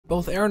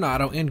Both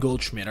Arenado and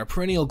Goldschmidt are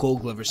perennial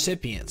Gold Glove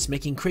recipients,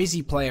 making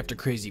crazy play after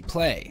crazy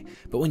play,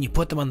 but when you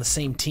put them on the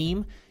same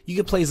team, you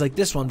get plays like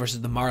this one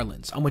versus the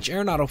Marlins, on which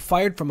Arenado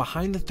fired from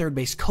behind the third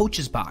base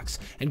coach's box,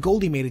 and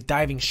Goldie made a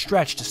diving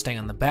stretch to stay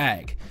on the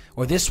bag.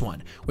 Or this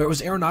one, where it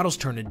was Arenado's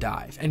turn to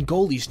dive, and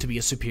Goldie's to be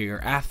a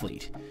superior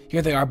athlete.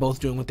 Here they are both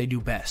doing what they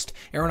do best,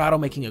 Arenado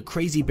making a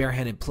crazy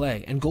barehanded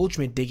play, and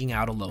Goldschmidt digging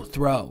out a low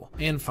throw.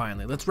 And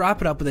finally, let's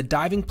wrap it up with a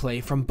diving play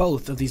from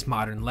both of these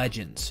modern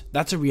legends.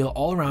 That's a real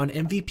all-around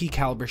MVP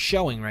caliber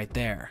showing right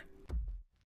there.